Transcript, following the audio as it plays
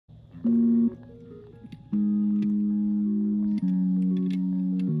Hey,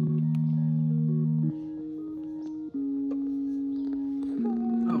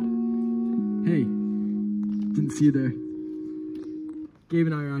 didn't see you there. Gabe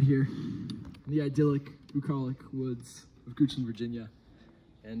and I are out here in the idyllic, bucolic woods of Goochland, Virginia.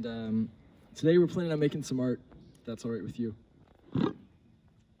 And today we're planning on making some art, if that's all right with you. I'm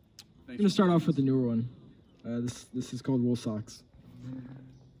going to start off with the newer one. This is called Wool Socks.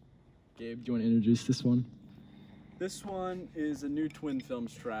 Gabe, do you want to introduce this one? This one is a new Twin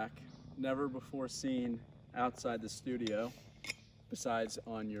Films track, never before seen outside the studio, besides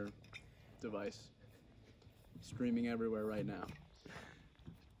on your device. Streaming everywhere right now.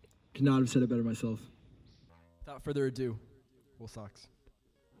 Could not have said it better myself. Without further ado, Wool Socks.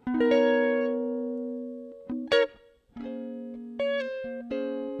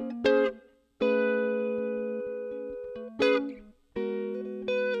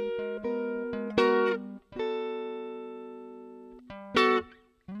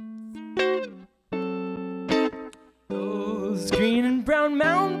 Those green and brown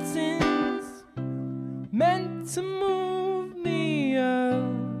mountains meant to move me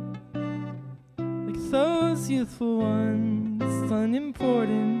out, like those youthful ones,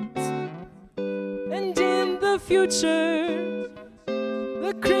 unimportant. And in the future,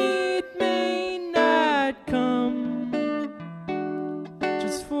 the creed may not come,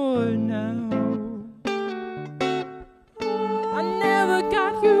 just for now. I never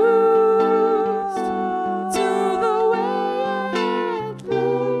got used to the way it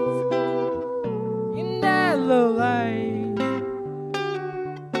looks in that low light.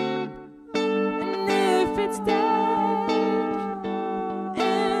 And if it's dead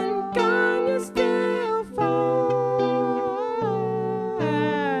and gone, you're still fine.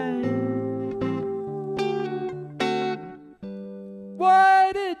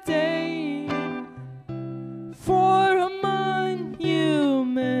 What a day for a monument,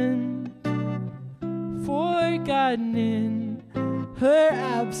 forgotten in her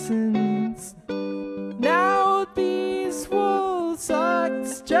absence. Now these wool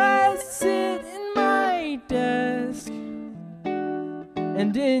socks just sit in my desk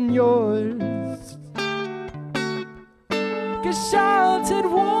and in yours. 'Cause Charlotte had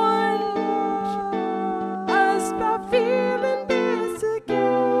warned us about feeling this again.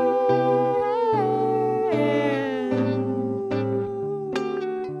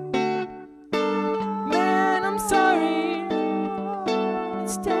 Man, I'm sorry,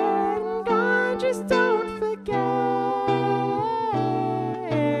 it's dead and gone, just don't forget.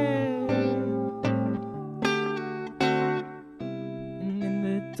 And in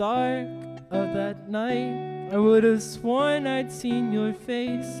the dark of that night, I would have sworn I'd seen your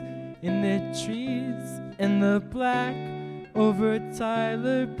face in the trees and the black over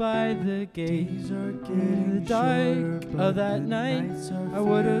Tyler by the gate. In the dark of that night, I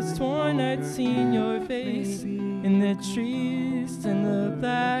would have sworn I'd seen your face in the trees and the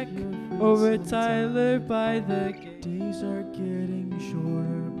black over Tyler by the gate. Days are getting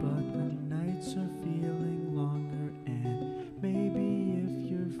shorter, but the nights are feeling longer. And maybe if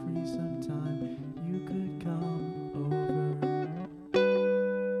you're free sometime, you could come over.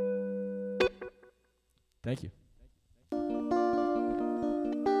 Thank you.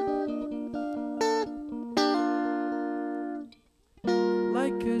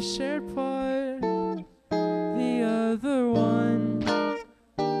 Like a shared part, the other one,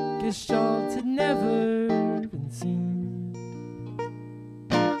 Gestalt had never been seen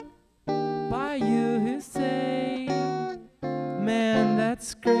by you who say, man,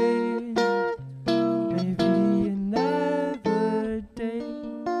 that's great, maybe another day.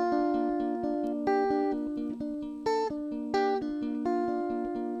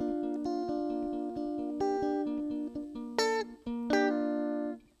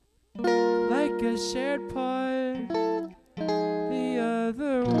 Like a shared part, the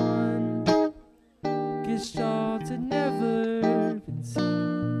other one, Gestalt had never been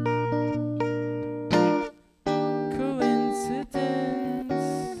seen. Coincidence,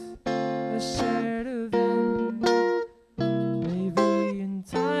 a shared event, maybe in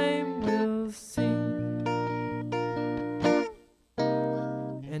time we'll see.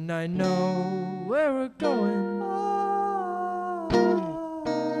 And I know where we're going,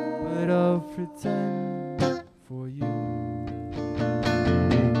 but I'll pretend for you.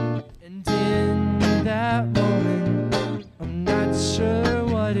 And in that moment, I'm not sure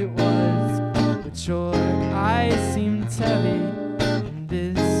what it was, but your eyes seemed heavy, and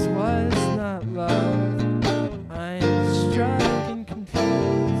this was not love. I'm struck and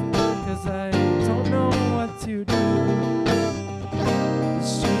confused, 'cause I don't know what to do. The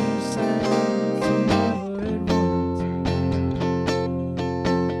strange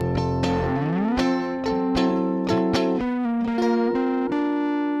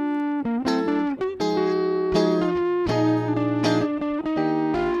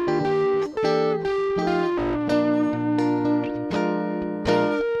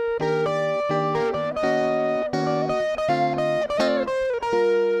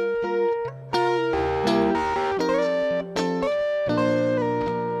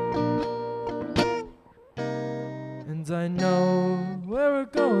And I know where we're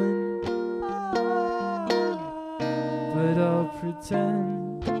going, but I'll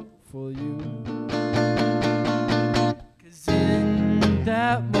pretend for you. 'Cause in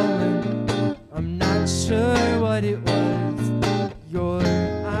that moment, I'm not sure what it was. Your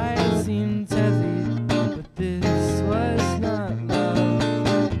eyes seemed heavy, but this was not love.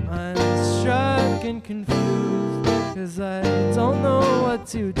 I'm struck and confused, 'cause I don't know what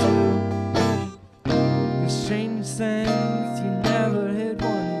to do. A strange sense you never had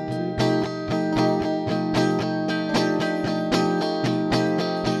wanted to.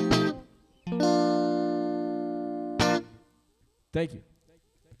 Thank you.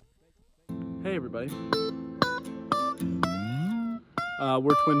 Hey everybody.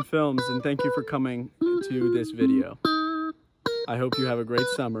 We're Twin Films, and thank you for coming to this video. I hope you have a great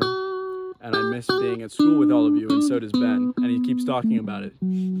summer, and I miss being at school with all of you, and so does Ben, and he keeps talking about it.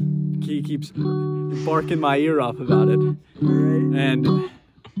 He keeps barking my ear off about it.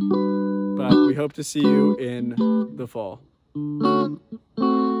 But we hope to see you in the fall.